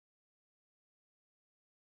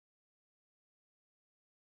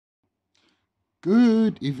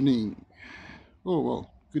Good evening. Oh,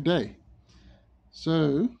 well, good day.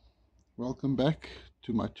 So, welcome back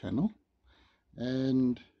to my channel.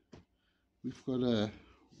 And we've got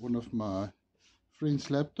one of my friend's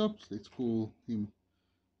laptops. Let's call him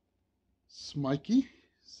Smikey's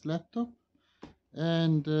laptop.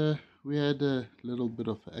 And we had a little bit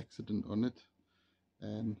of an accident on it.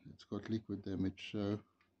 And it's got liquid damage, so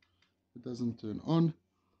it doesn't turn on.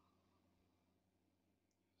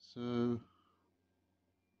 So,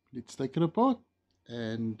 let's take it apart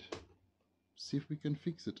and see if we can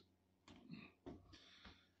fix it.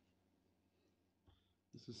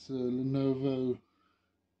 This is a Lenovo.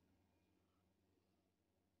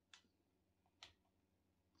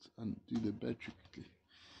 Let's undo the battery quickly.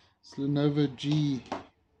 It's Lenovo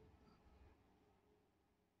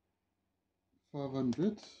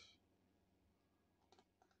G500.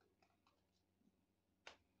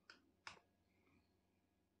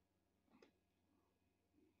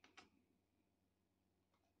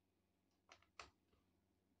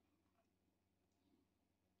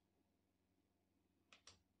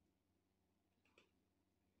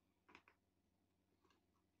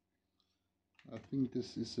 I think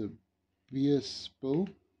this is a beer spill,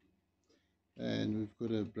 and we've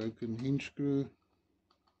got a broken hinge screw.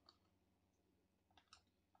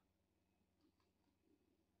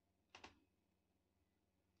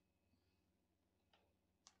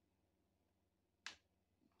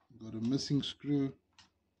 Got a missing screw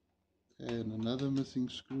and another missing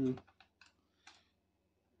screw.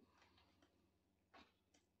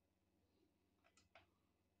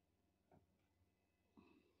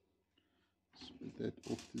 Let's put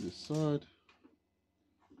that off to the side.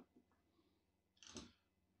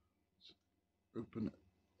 Let's open it.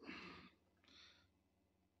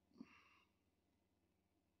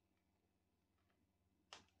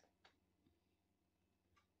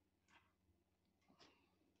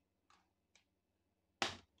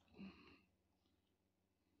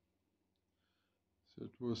 So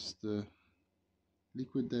it was the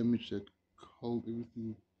liquid damage that held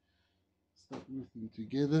everything, stuck everything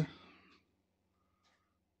together.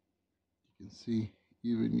 You can see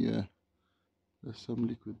even here there's some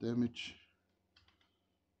liquid damage.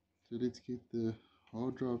 So let's get the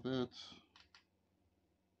hard drive out.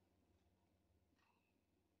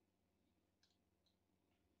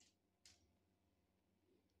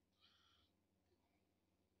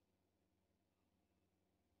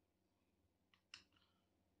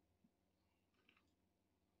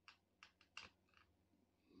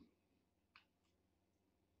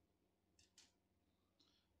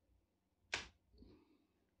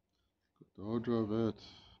 Got the hard drive out.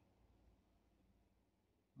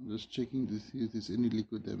 I'm just checking to see if there's any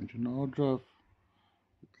liquid damage on the hard drive.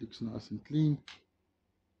 It looks nice and clean.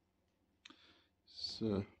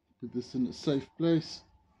 So put this in a safe place.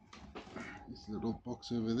 This little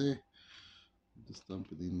box over there. Just dump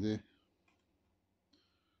it in there.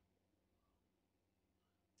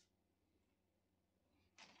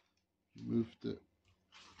 Remove the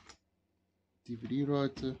DVD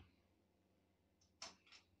writer.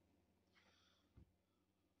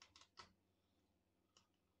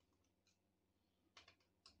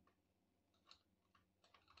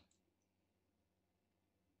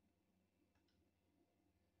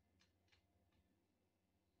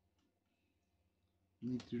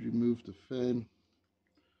 Need to remove the fan,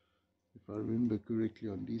 if I remember correctly,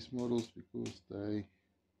 on these models, because they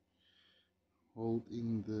hold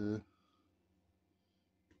in the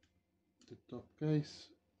top case.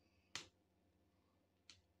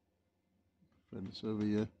 Fan is over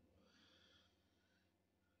here.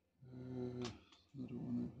 Another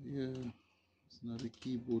one over here. There's another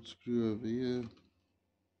keyboard screw over here.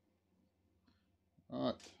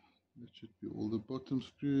 Alright, that should be all the bottom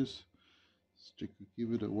screws. Let's check the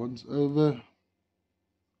keyboard once over.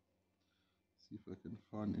 See if I can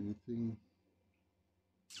find anything.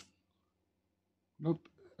 Nope,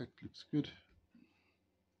 that looks good.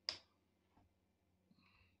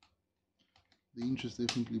 The hinge is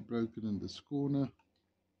definitely broken in this corner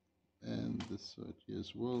and this side here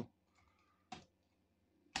as well.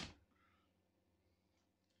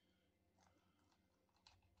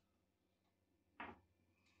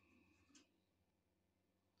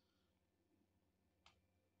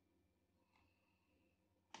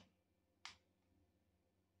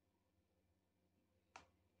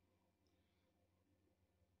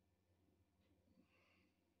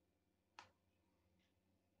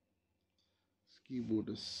 This keyboard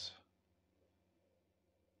is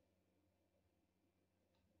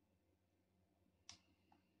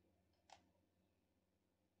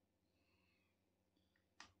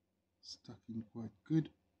stuck in quite good.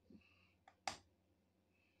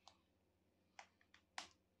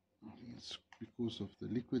 it's because of the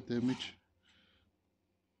liquid damage.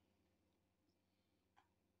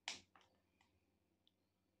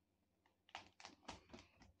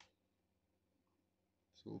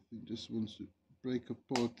 This whole thing just wants to break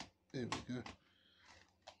apart. There we go.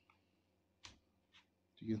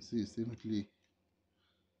 You can see it's definitely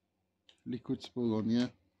liquid spill on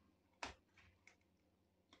here.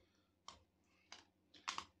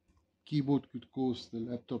 Keyboard could cause the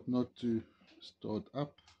laptop not to start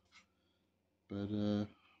up, but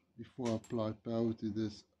before I apply power to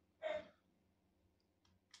this,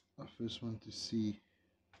 I first want to see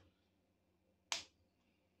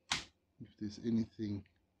if there's anything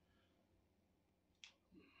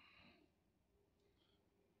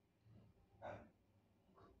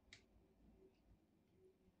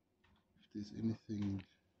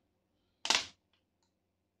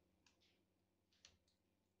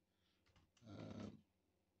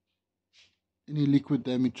any liquid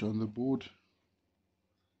damage on the board.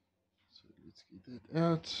 So let's get that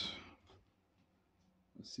out.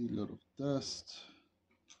 I see a lot of dust.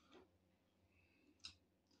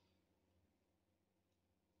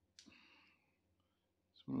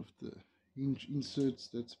 It's one of the hinge inserts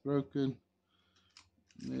that's broken.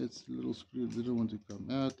 There's a little screw that didn't want to come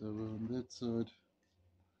out over on that side.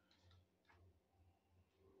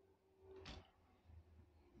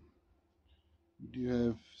 We do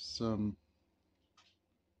have some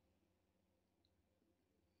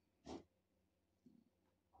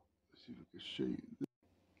see if I can show you.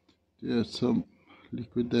 There's some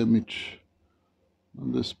liquid damage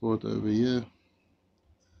on this part over here.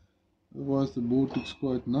 Otherwise the board looks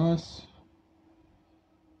quite nice.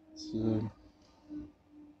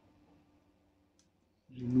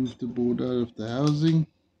 Remove the board out of the housing.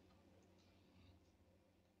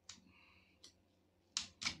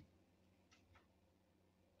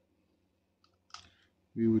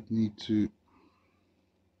 We would need to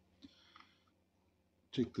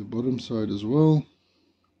check the bottom side as well.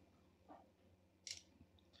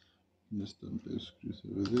 Just dump those screws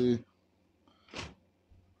over there.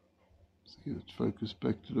 Let's get it focused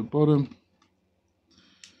back to the bottom.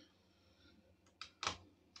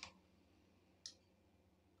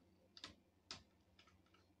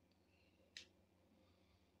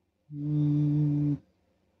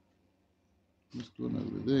 Just going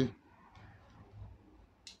over there.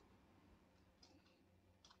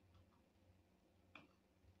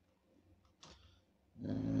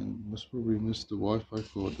 And must probably miss the Wi-Fi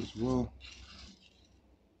cord as well.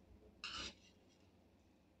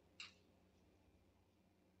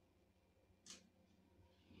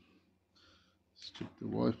 Let's check the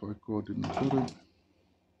Wi-Fi cord in the bottom.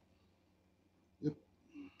 Yep.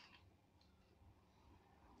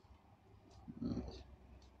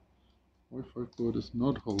 Wi-Fi cord is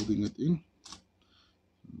not holding it in.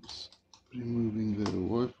 Just removing the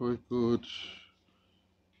Wi-Fi cord.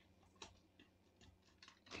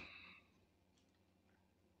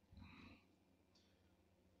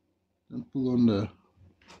 Don't pull on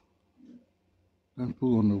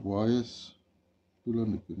the wires. Pull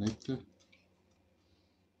on the connector.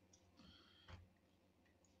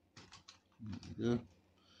 There we go.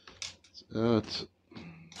 It's out.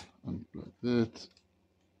 Unplug that.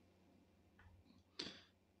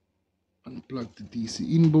 Unplug the DC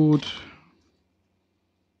in board.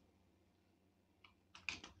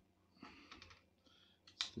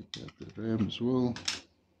 Take out the RAM as well.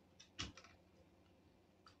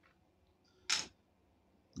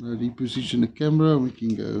 Now reposition the camera. We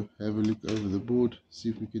can go have a look over the board, see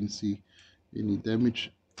if we can see any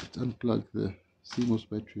damage. Let's unplug the CMOS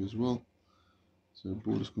battery as well. So the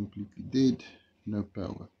board is completely dead, no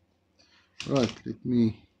power. Right, let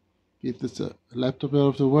me get this laptop out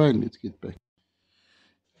of the way and let's get back.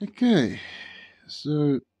 Okay,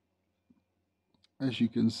 so as you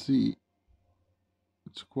can see,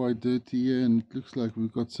 it's quite dirty here and it looks like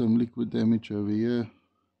we've got some liquid damage over here.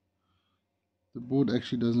 The board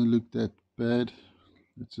actually doesn't look that bad.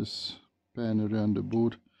 Let's just pan around the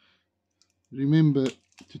board. Remember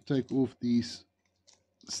to take off these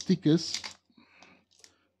stickers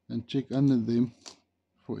and check under them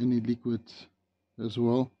for any liquid as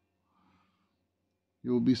well.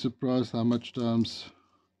 You'll be surprised how much times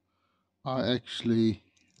I actually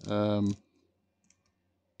found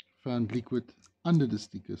liquid under the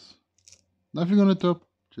stickers. Nothing on the top,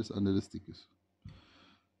 just under the stickers.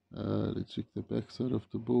 Let's check the back side of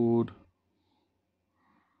the board.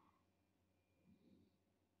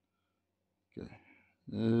 Okay,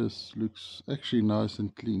 this looks actually nice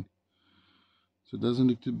and clean. So it doesn't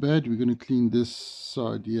look too bad. We're going to clean this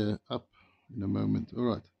side here up in a moment.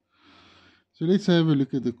 Alright, so let's have a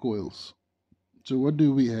look at the coils. So what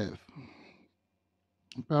do we have?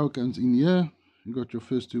 Power comes in here. You got your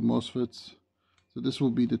first two MOSFETs. So this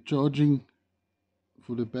will be the charging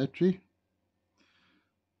for the battery.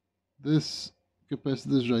 This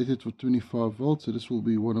capacitor is rated for 25 volts, so this will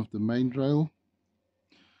be one of the main rail.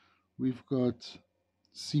 We've got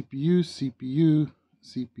CPU, CPU,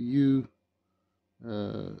 CPU,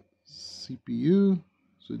 CPU.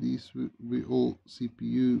 So these will be all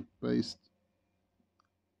CPU based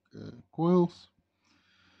coils.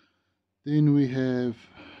 Then we have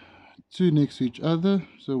two next to each other,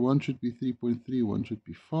 so one should be 3.3, one should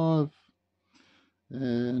be 5,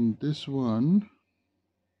 and this one,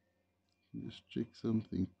 just check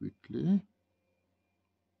something quickly.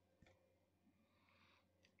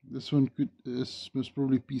 This one is most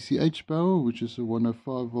probably PCH power, which is a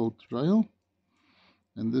 105 volt rail,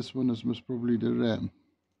 and this one is most probably the RAM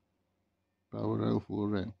power rail for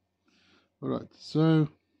RAM. Alright, so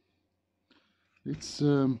let's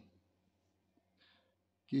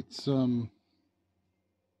get some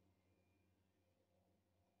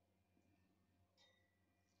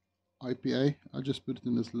IPA. I just put it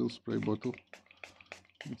in this little spray bottle.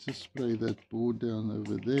 Let's just spray that board down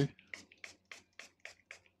over there.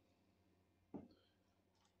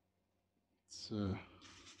 So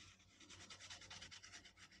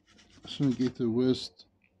I just want to get the worst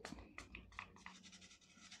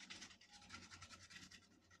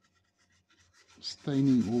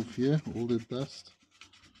staining off here, all the dust.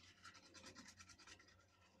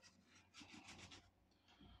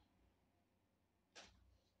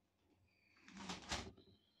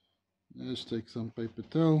 Let's take some paper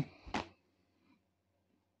towel,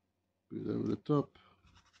 put it over the top.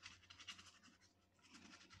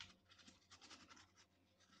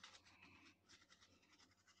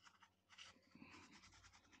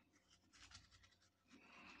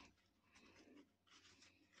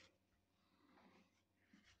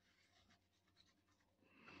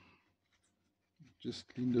 Just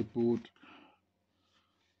clean the board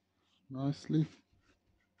nicely.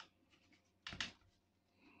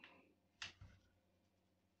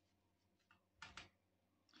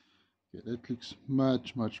 Okay, that looks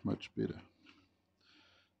much better.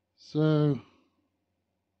 So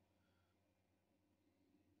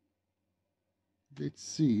let's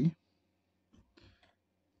see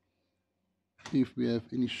if we have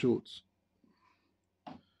any shorts.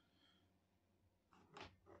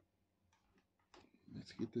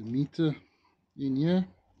 Let's get the meter in here.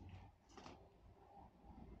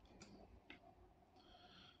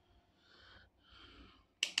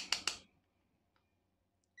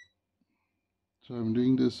 So I'm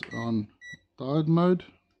doing this on diode mode.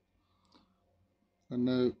 I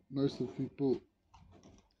know most of the people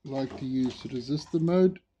like to use resistor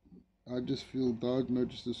mode. I just feel diode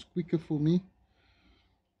mode is just quicker for me.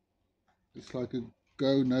 It's like a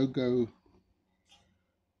go, no go,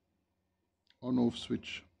 on off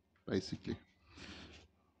switch basically.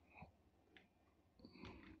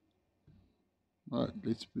 Alright,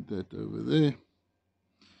 let's put that over there.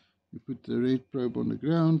 We put the red probe on the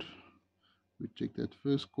ground. We check that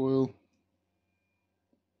first coil.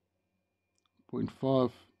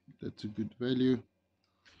 0.5, that's a good value.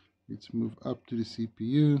 Let's move up to the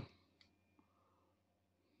CPU.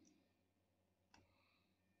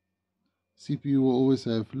 CPU will always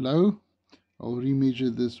have low. I'll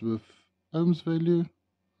remeasure this with ohms value.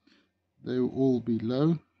 They will all be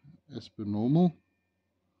low as per normal.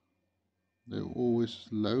 They're always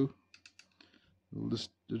low. We'll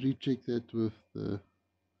just recheck that with the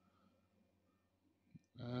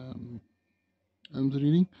ohms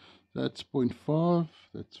reading. That's 0.5,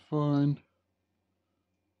 that's fine.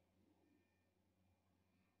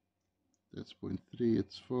 That's 0.3,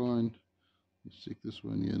 it's fine. Let's check this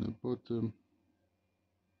one here in the bottom.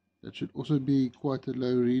 That should also be quite a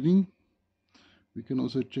low reading. We can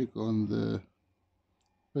also check on the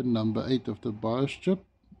pin number 8 of the BIOS chip.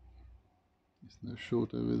 There's no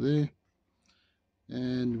short over there.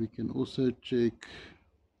 And we can also check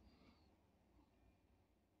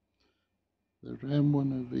the RAM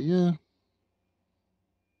one over here.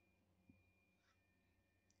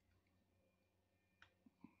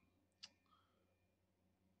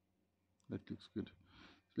 That looks good.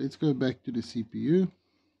 So let's go back to the CPU.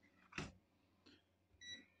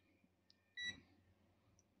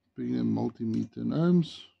 Bring a multimeter in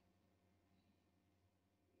ohms.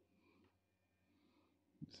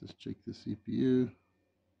 Let's just check the CPU.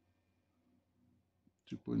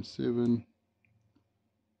 2.7,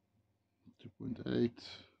 2.8,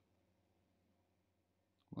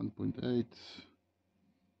 1.8,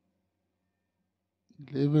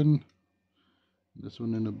 11. This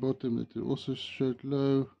one in the bottom that also showed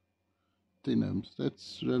low, 10 ohms.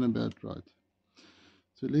 That's run about right.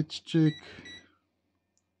 So let's check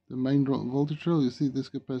the main voltage rail. You see this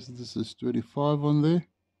capacitor says 25 on there.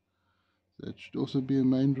 That should also be a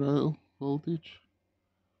main rail voltage.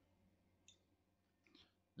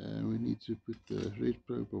 And we need to put the red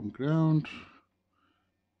probe on ground.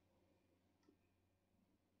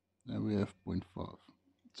 And we have 0.5.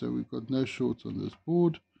 So we've got no shorts on this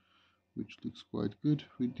board, which looks quite good.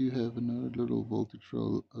 We do have another little voltage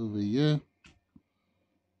rail over here.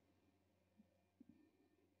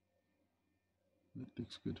 That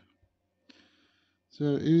looks good.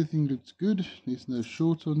 So everything looks good. There's no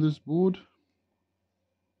shorts on this board,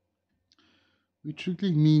 which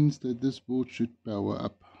really means that this board should power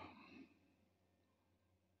up.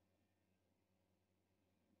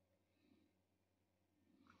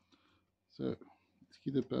 So let's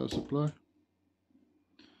get the power supply.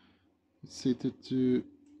 Let's set it to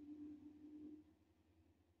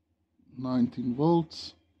 19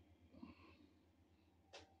 volts.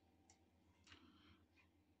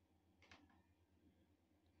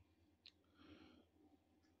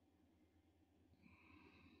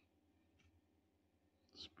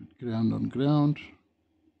 Let's put ground on ground.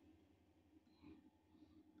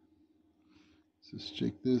 Let's just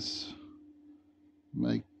check this.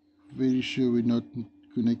 Make very sure we're not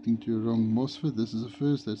connecting to a wrong MOSFET. This is the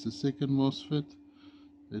first, that's the second MOSFET.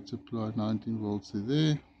 Let's apply 19 volts to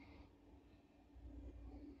there.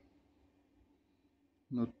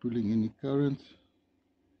 Not pulling any current.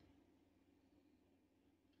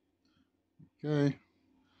 Okay,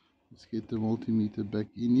 let's get the multimeter back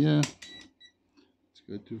in here. Let's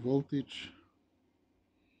go to voltage.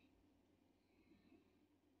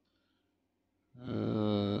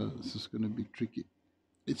 This is going to be tricky.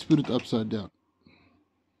 Let's put it upside down.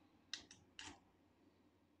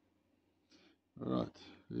 Alright,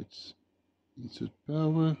 let's insert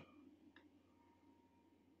power.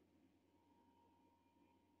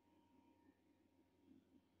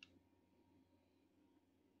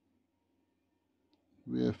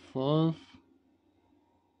 We have 5.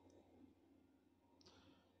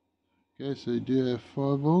 Okay, so you do have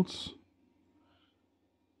 5 volts.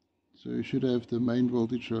 So you should have the main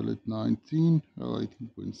voltage rail at 19 or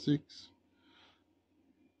 18.6.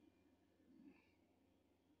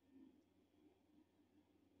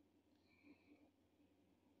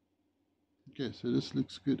 Okay, so this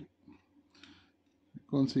looks good. You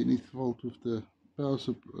can't see any fault with the power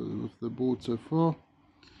with the board so far.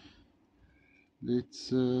 Let's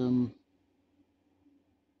see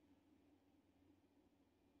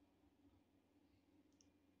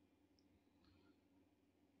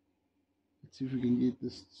if we can get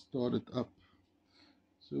this started up.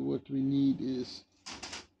 So what we need is,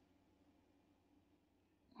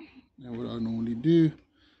 now what I normally do,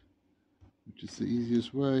 which is the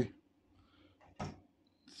easiest way,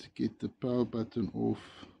 to get the power button off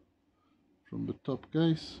from the top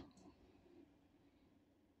case.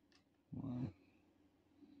 1,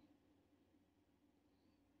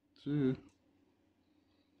 2.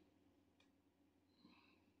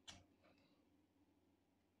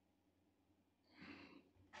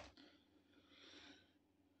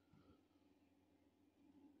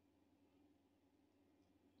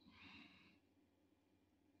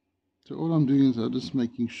 So all I'm doing is I'm just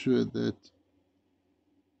making sure that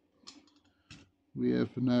we have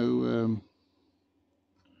no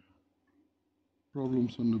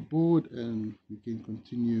problems on the board and we can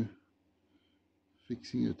continue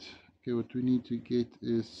fixing it. Okay, what we need to get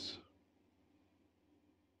is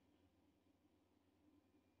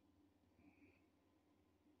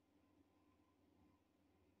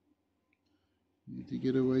we need to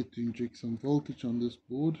get a way to inject some voltage on this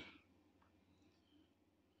board.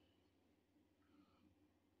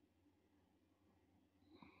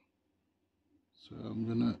 So I'm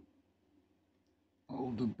gonna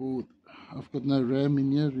hold the board. I've got no RAM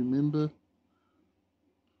in here, remember.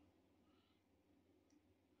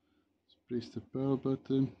 Let's press the power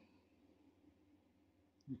button.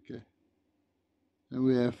 Okay, and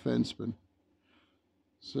we have fan spin.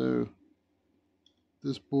 So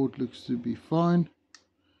this board looks to be fine.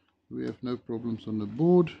 We have no problems on the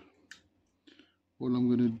board. All I'm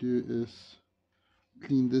going to do is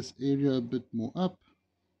clean this area a bit more up,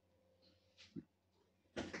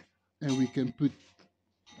 and we can put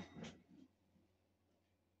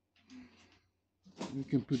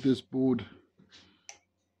this board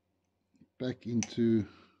back into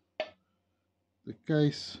the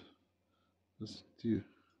case. Just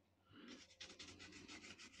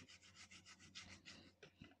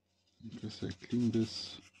to clean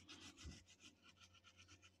this.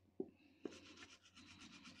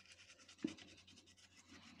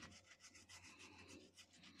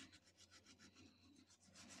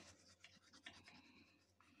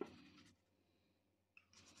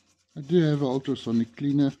 I do have an ultrasonic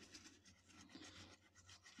cleaner.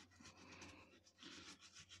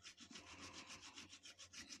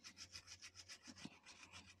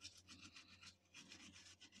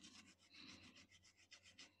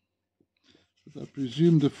 But I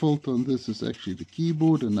presume the fault on this is actually the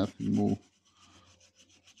keyboard and nothing more.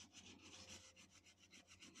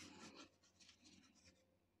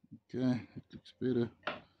 Okay, it looks better.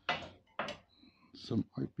 Some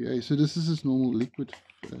IPA. So this is just normal liquid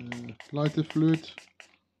lighter fluid.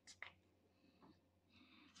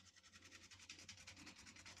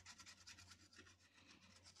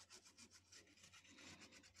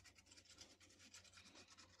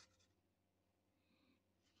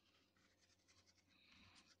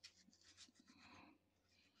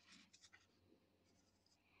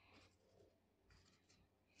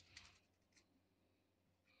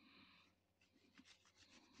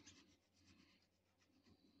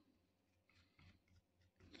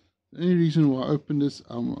 The only reason why I open this,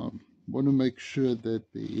 I want to make sure that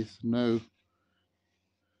there is no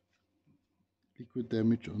liquid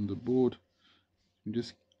damage on the board. And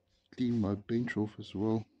just clean my bench off as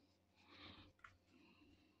well.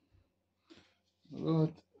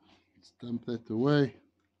 Alright, let's dump that away.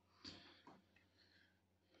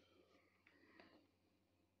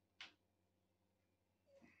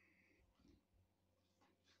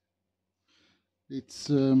 Let's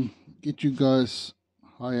get you guys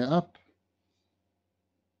higher up.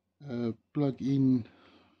 Plug in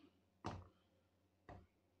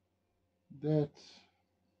that.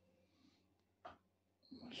 I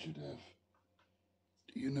should have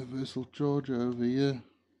the universal charger over here.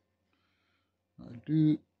 I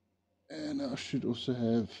do, and I should also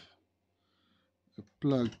have a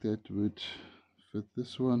plug that would fit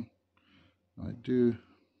this one. I do.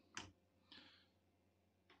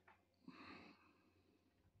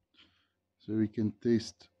 So we can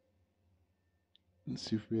test and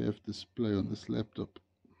see if we have display on this laptop.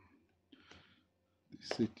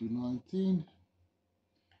 Set to 19.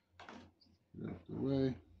 Get out of the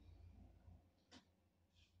way.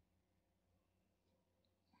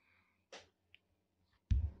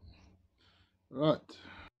 Right,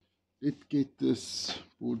 let's get this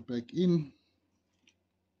board back in.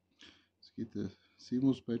 Let's get the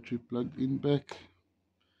CMOS battery plugged in back.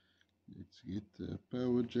 Let's get the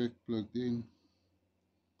power jack plugged in.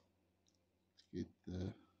 Let's get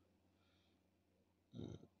the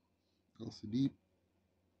LCD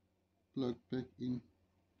plug back in.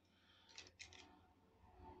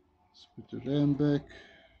 Let's put the RAM back.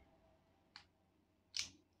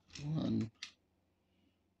 One.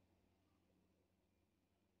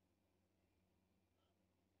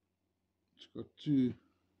 It's got two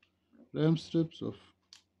RAM strips of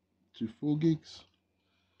 4 gigs.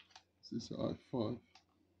 This is i5.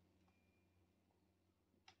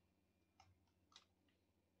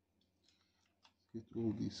 Get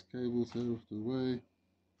all these cables out of the way.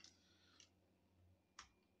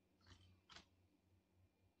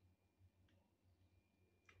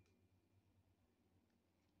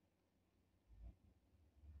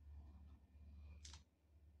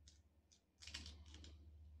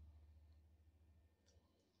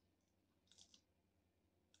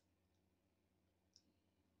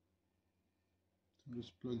 I'm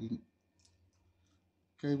just plugging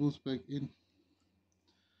cables back in.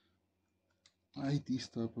 I hate these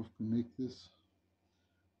type of connectors.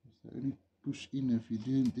 They only push in. If you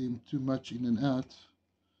do them too much in and out,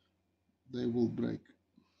 they will break.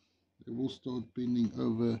 They will start bending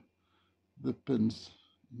over the pins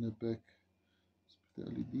in the back. Let's put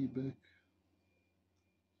the LED back.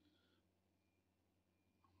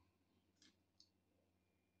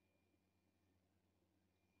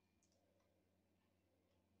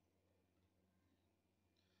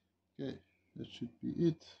 Okay, that should be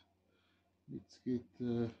it. Let's get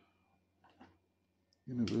the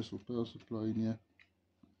universal power supply in here.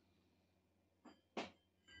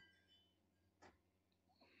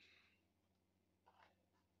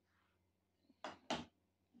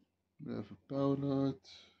 We have a power light.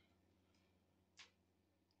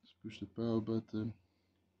 Let's push the power button.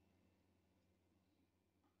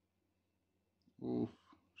 Off.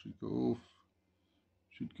 Should go off.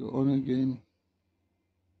 Should go on again.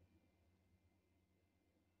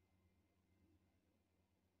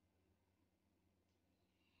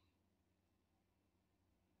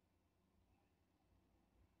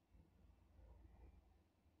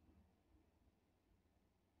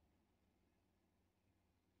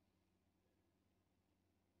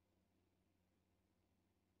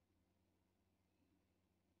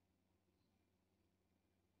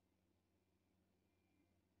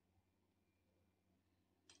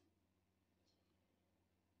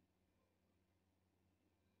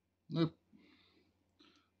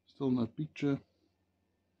 Still no picture.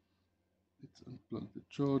 Let's unplug the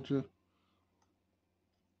charger.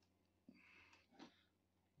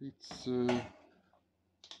 Let's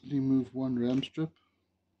remove one RAM strip.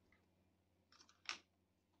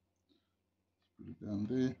 Put it down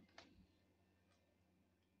there.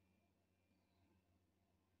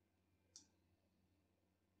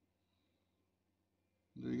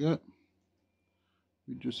 There we go.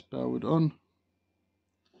 We just powered on.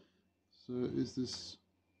 So is this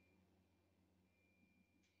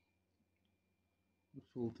a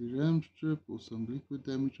faulty RAM strip or some liquid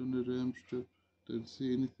damage on the RAM strip? Don't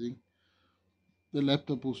see anything. The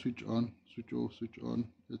laptop will switch on, switch off, switch on.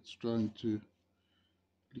 It's trying to,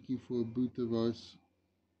 looking for a boot device.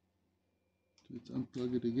 So let's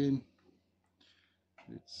unplug it again.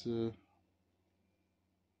 Let's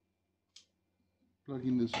plug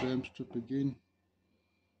in this RAM strip again.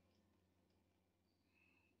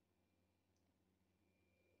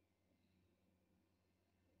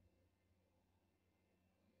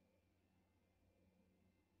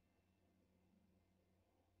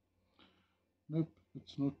 Nope,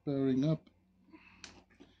 it's not powering up.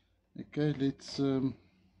 Okay, let's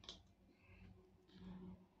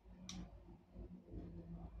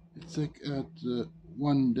take out the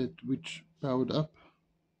one which powered up.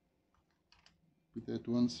 Put that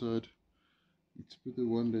one side. Let's put the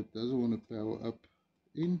one that doesn't want to power up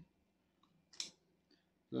in.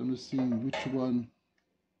 So I'm just seeing which one.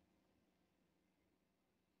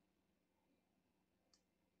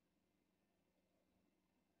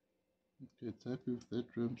 Okay, it's happy with that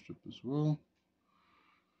RAM strip as well.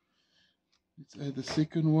 Let's add the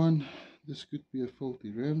second one. This could be a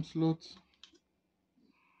faulty RAM slot.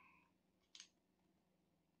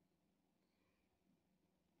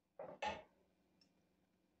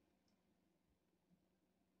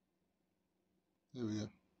 There we go.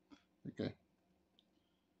 Okay.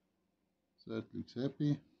 So that looks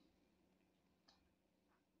happy.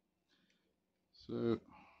 So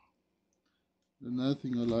another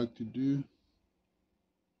thing I like to do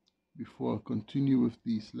before I continue with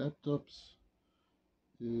these laptops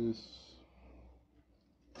is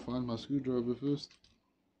find my screwdriver first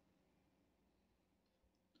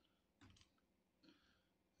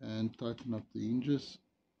and tighten up the hinges.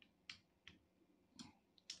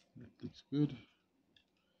 That looks good.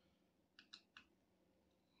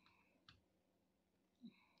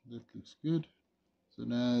 That looks good. So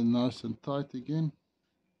now nice and tight again.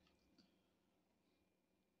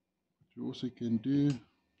 What you also can do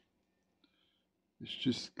is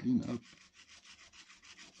just clean up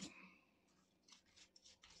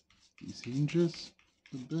these hinges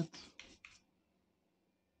a bit.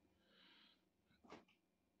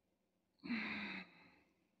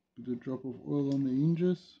 Put a drop of oil on the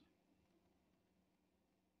hinges.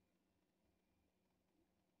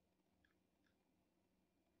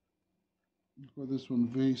 I've got this one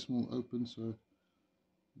very small open, so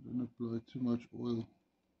don't apply too much oil.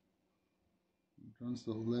 It runs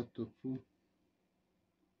the laptop full.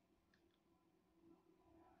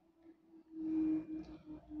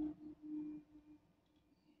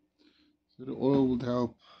 So the oil would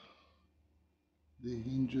help the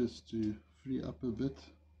hinges to free up a bit.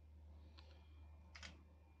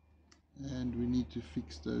 And we need to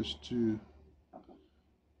fix those two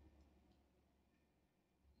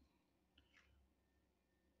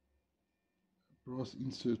brass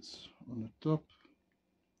inserts on the top.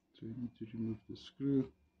 So we need to remove the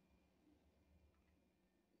screw.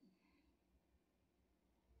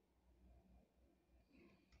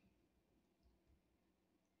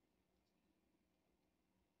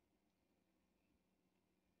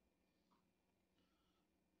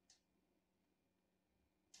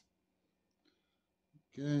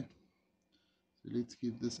 Okay, so let's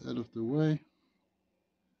get this out of the way.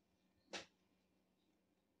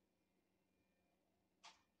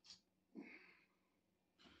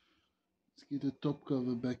 Let's get the top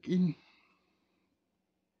cover back in.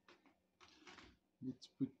 Let's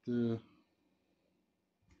put the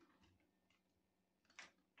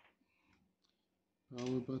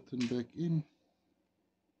power button back in.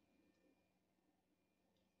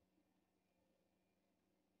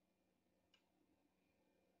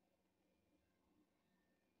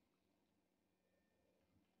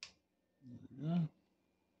 There we go.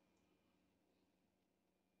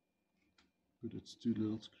 Put its two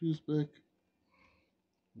little screws back.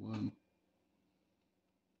 One,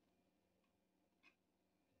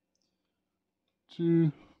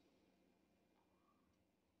 two.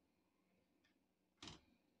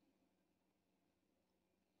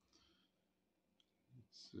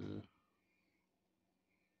 Let's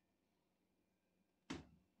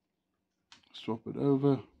swap it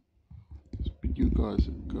over. you guys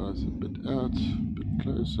a bit out, a bit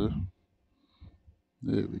closer.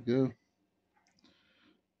 There we go.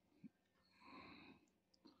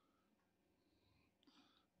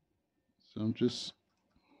 So I'm just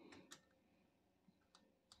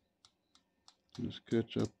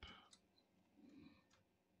scratch up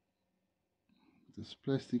this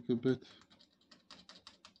plastic a bit.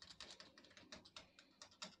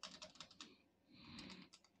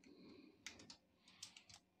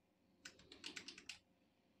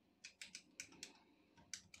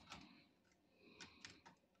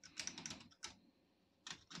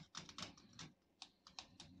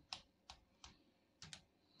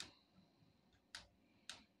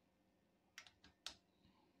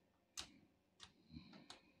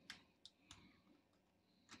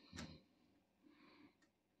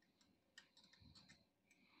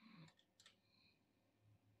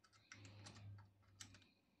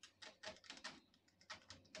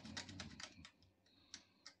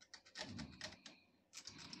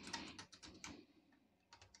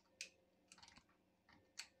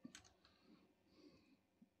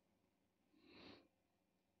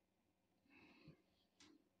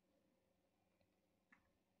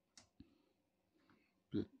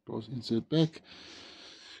 Pause, insert back.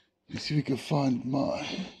 Let's see if we can find my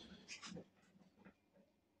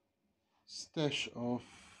stash of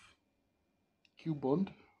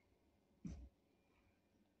Q-bond.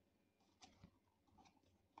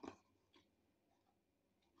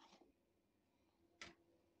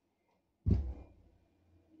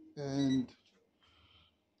 And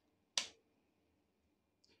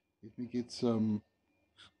let me get some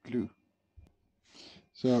glue.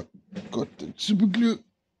 So got the super glue.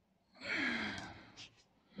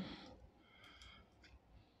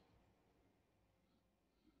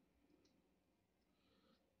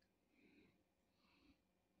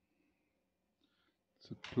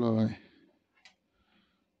 Apply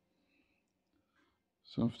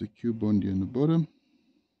some of the Q-bond here on the bottom.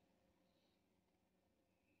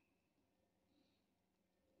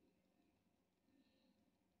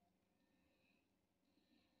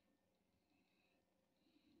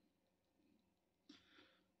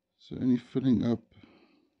 So only filling up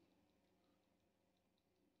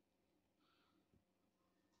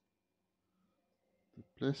the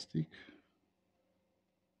plastic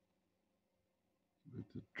with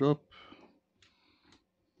the drop.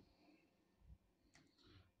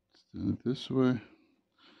 Let's do it this way.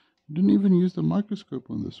 Didn't even use the microscope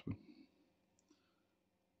on this one.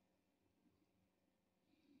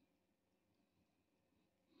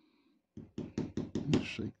 Let's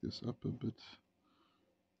shake this up a bit.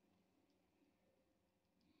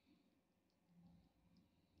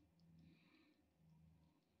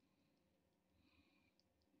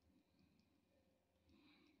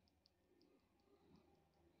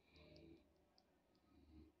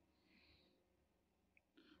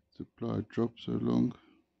 Apply a drop so long.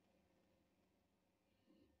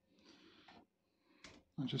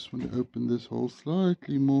 I just want to open this hole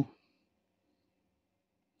slightly more.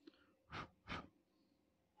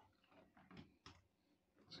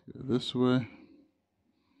 Let's go this way.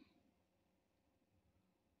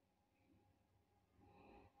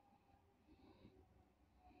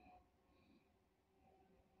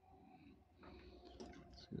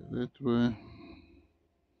 Let's go that way.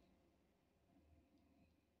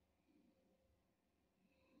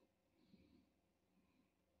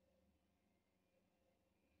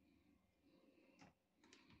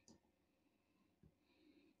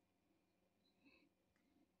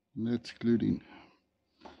 And that's glued in.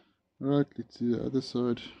 Alright, let's do the other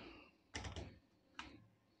side.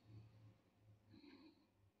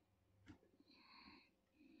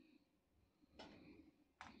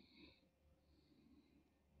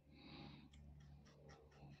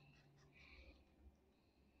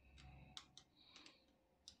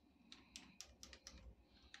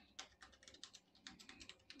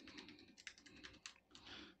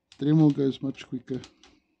 Dremel goes much quicker,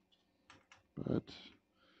 but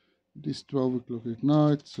it is 12 o'clock at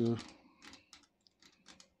night, so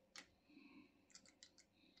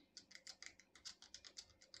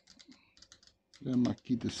yeah, my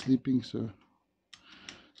kid is sleeping, so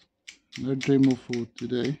no Dremel for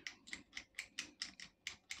today.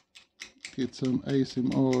 Get some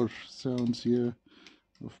ASMR sounds here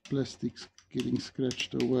of plastics getting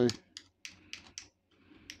scratched away.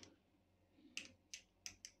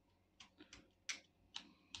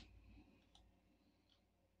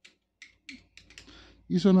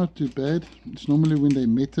 These are not too bad. It's normally when they're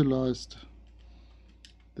metallized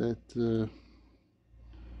that you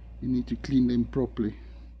need to clean them properly.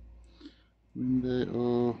 When they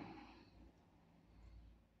are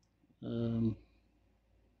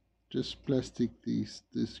just plastic.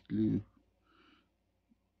 This glue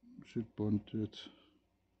should bond to it.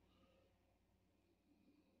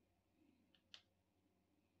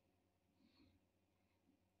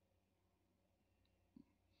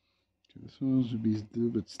 Okay, this one will be a little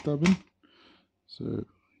bit stubborn, so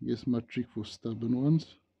here's my trick for stubborn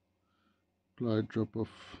ones. Apply a drop of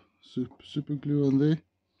super glue on there,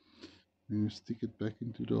 and you stick it back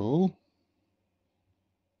into the hole.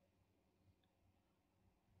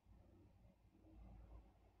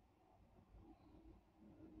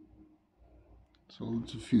 So hold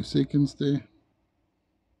it a few seconds there.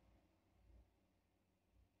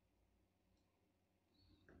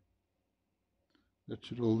 That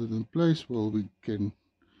should hold it in place while we can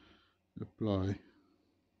apply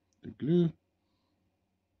the glue.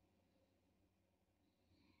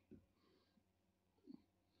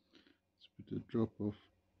 Let's put a drop of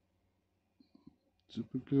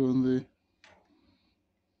super glue on there.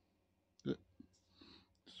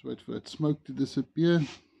 Just wait for that smoke to disappear,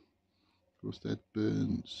 because that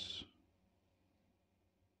burns.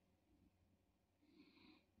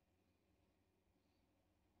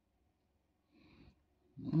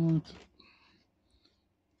 Right,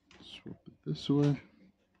 swap it this way.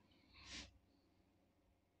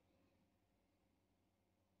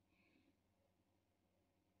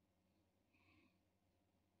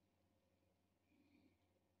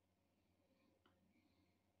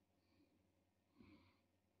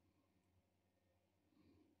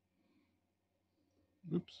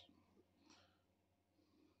 Oops.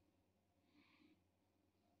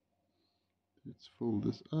 Let's fold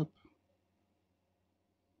this up.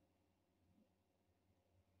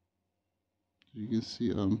 You can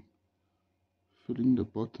see I'm filling the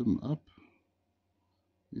bottom up.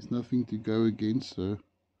 There's nothing to go against, so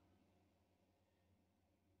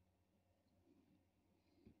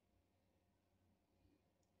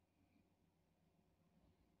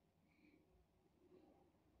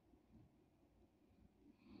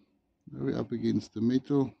now we're up against the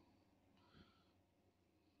metal,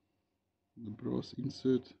 the brass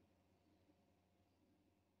insert.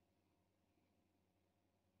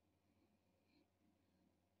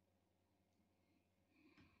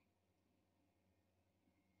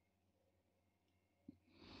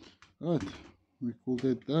 Right, we call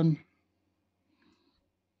that done.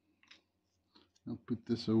 I'll put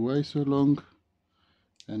this away so long,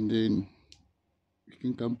 and then we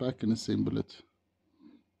can come back and assemble it.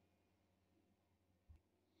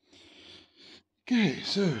 Okay,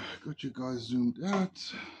 so got you guys zoomed out.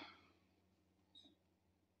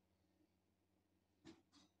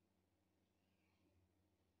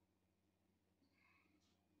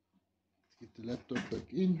 Let's get the laptop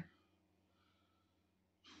back in.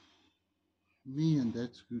 Me and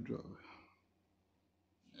that screwdriver.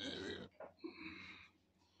 There we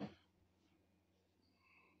go.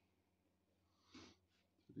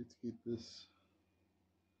 So let's get this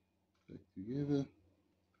back together.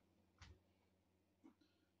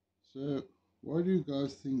 So why do you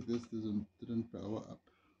guys think this didn't power up?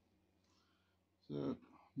 So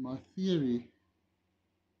my theory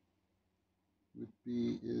would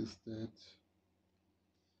be is that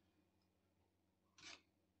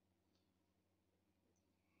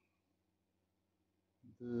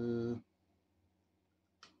the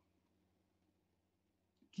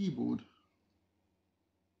keyboard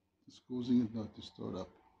is causing it not to start up.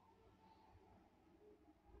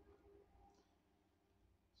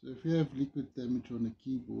 So if you have liquid damage on the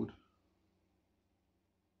keyboard,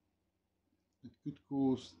 it could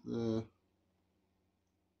cause to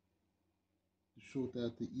short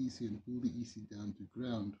out the EC and pull the EC down to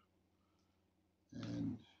ground,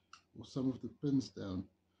 and or some of the pins down,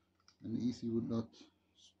 and the EC would not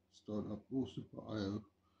start up, or Super IO.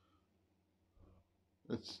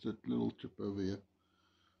 That's that little chip over here.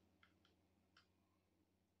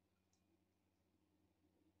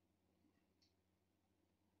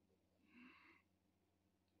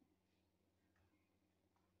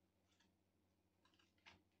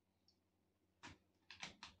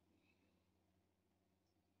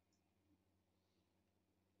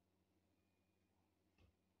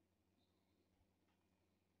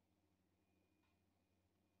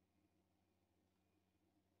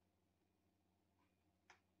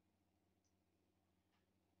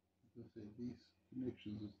 As I say, these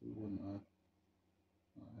connections is the one I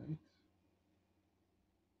hate.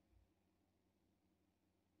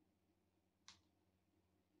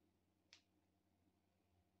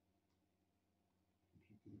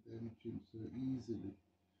 You can damage him so easily.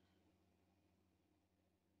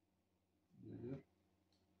 There you go.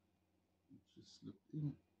 It just slipped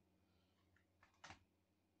in.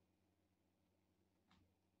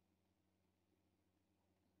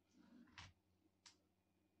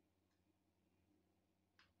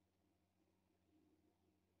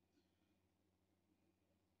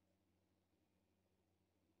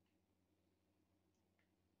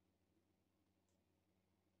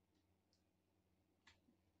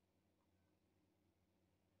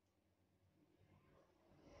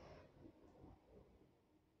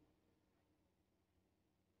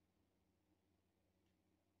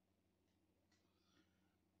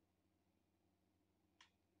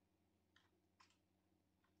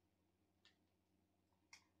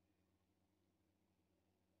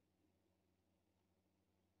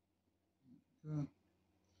 go.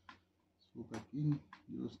 Let's go back in.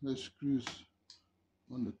 There was no screws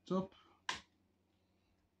on the top.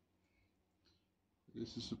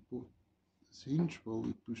 This is support this hinge while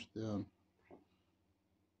we push down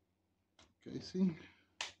casing.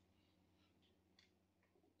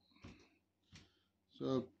 So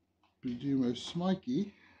I presume a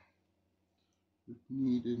Smikey would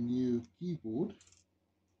need a new keyboard.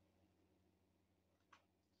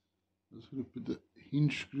 I'm just going to put the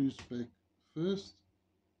hinge screws back first.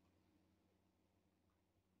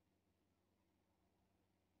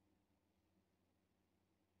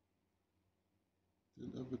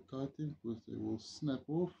 Then over tighten because they will snap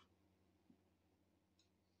off.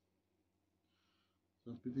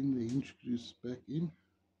 So I'm putting the hinge screws back in.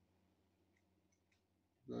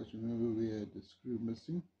 You guys remember we had the screw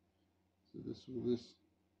missing. So this will just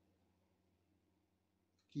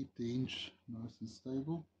keep the hinge nice and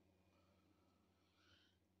stable.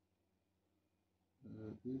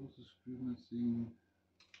 There was a screw missing.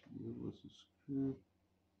 There was a screw.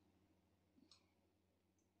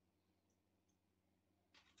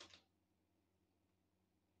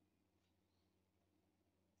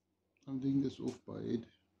 I'm doing this off by head.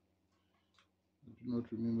 I do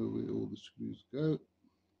not remember where all the screws go.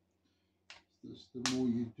 So the more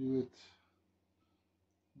you do it,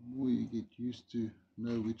 the more you get used to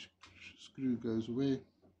know which screw goes where.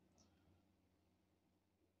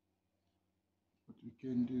 What we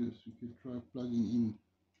can do is we can try plugging in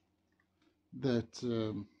that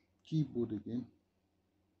keyboard again.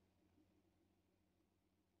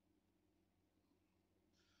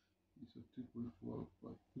 These are 2.5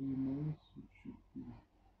 by 3 mils, which should be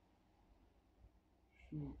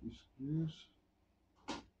shorter screws.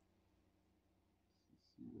 Let's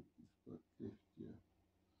see what we've got left here.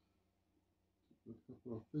 So we've got a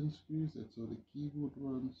couple of thin screws, that's all the keyboard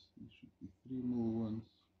ones. These should be 3 mil ones.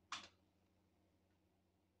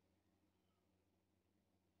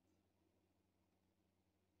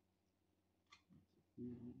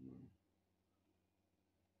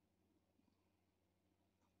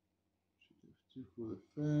 Should have 2 for the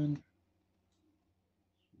fan.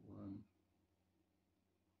 One,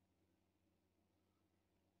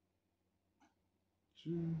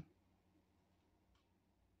 2.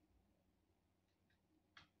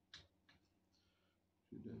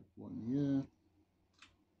 Should have 1 here.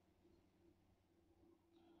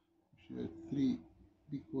 Should have 3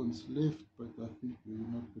 big ones left, but I think we're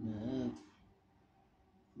not going to have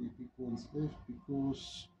 3 big ones left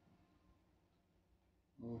because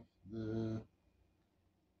of the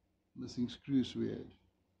missing screws we had.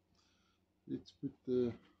 Let's put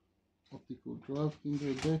the optical drive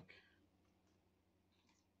finger back.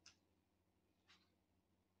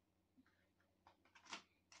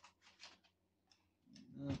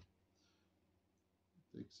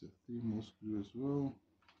 Takes a 3 more screw as well.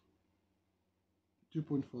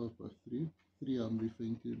 2.5 by 3. 3 I'm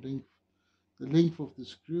referring to the length of the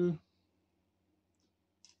screw.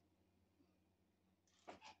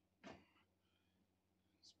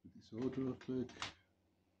 Let's put this hard drive back.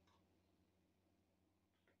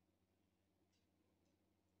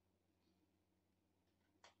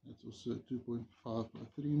 That's also 2.5 by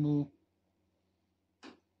 3 mil.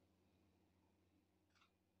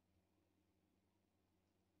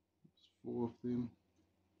 There's 4 of them.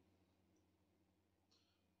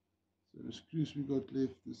 So the screws we got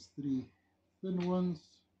left is 3 thin ones.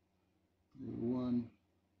 1,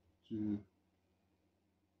 2,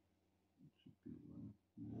 should be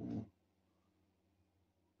 1 more.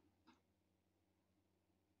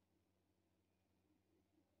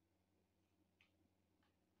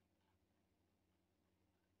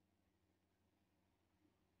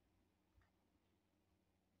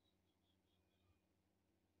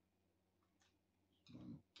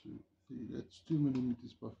 That's 2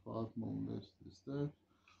 millimeters by 5 mil. That's the stuff.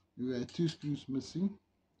 We had 2 screws missing,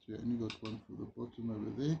 so I only got 1 for the bottom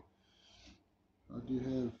over there. I do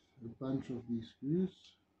have a bunch of these screws,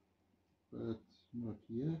 but not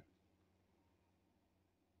here.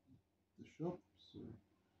 The shop, so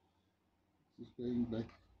this is going back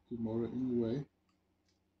tomorrow anyway,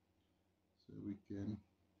 so we can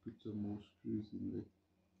put some more screws in there.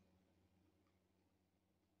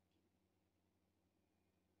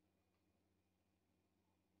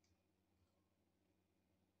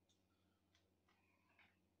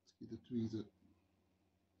 Let's get the tweezer.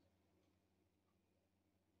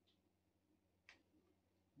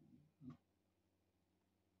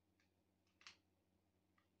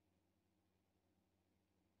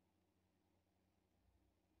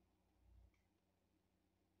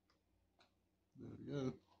 There we go.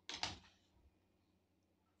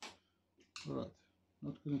 Alright,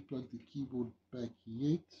 Not going to plug the keyboard back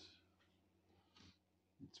yet.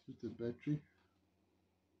 Let's put the battery.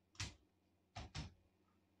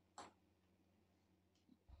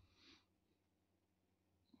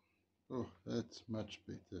 Oh, that's much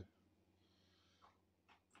better.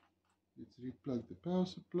 Let's replug the power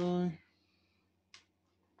supply.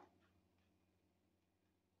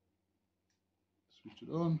 Switch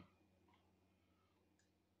it on.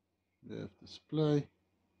 We have display.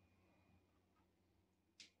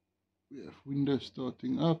 We have Windows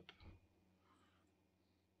starting up.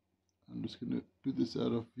 I'm just going to put this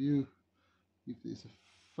out of view. If there's a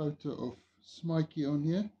photo of Smikey on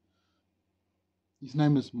here. His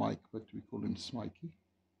name is Mike, but we call him Smikey.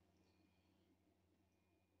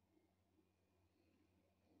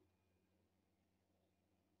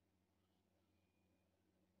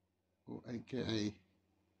 Or AKA,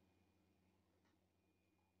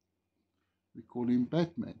 we call him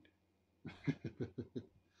Batman.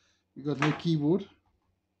 We got no keyboard.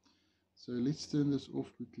 So let's turn this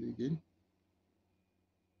off quickly again.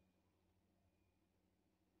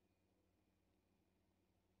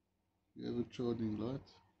 We have a charging light.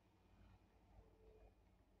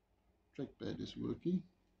 Trackpad is working.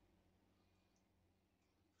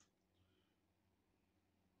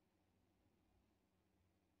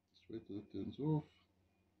 Just wait till it turns off.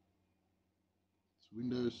 It's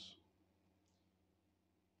Windows.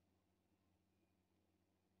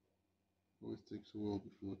 Always takes a while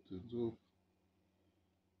before it turns off.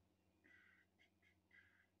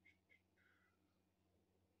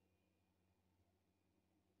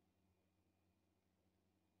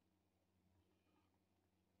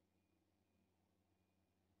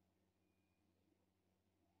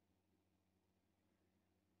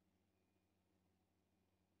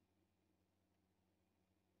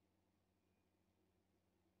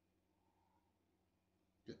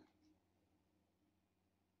 Okay.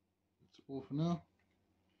 It's off now.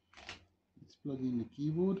 Let's plug in the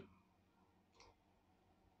keyboard.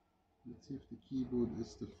 Let's see if the keyboard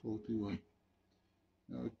is the faulty one.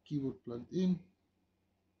 Now keyboard plugged in.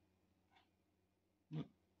 Nope.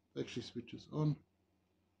 Actually switches on.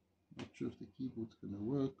 Not sure if the keyboard's going to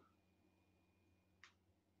work.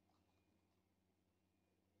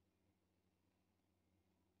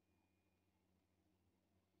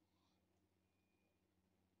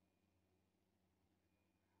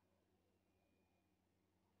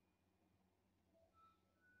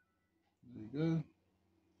 There you go.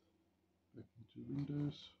 Back into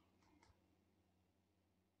Windows.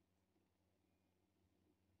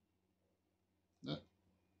 No.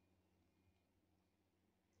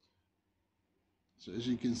 So as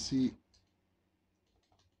you can see,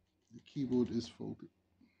 the keyboard is faulty.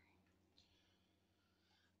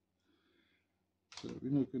 So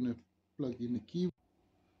we're not going to plug in the keyboard.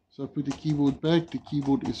 So I put the keyboard back. The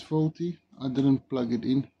keyboard is faulty. I didn't plug it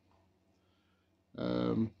in.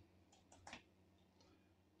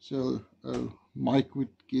 So Mike would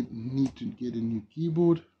need to get a new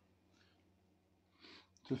keyboard.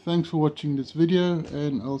 So thanks for watching this video,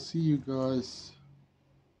 and I'll see you guys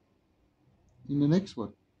in the next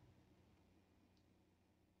one.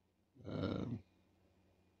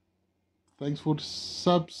 Thanks for the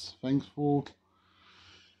subs. Thanks for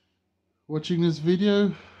watching this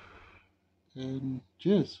video, and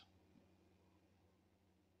cheers.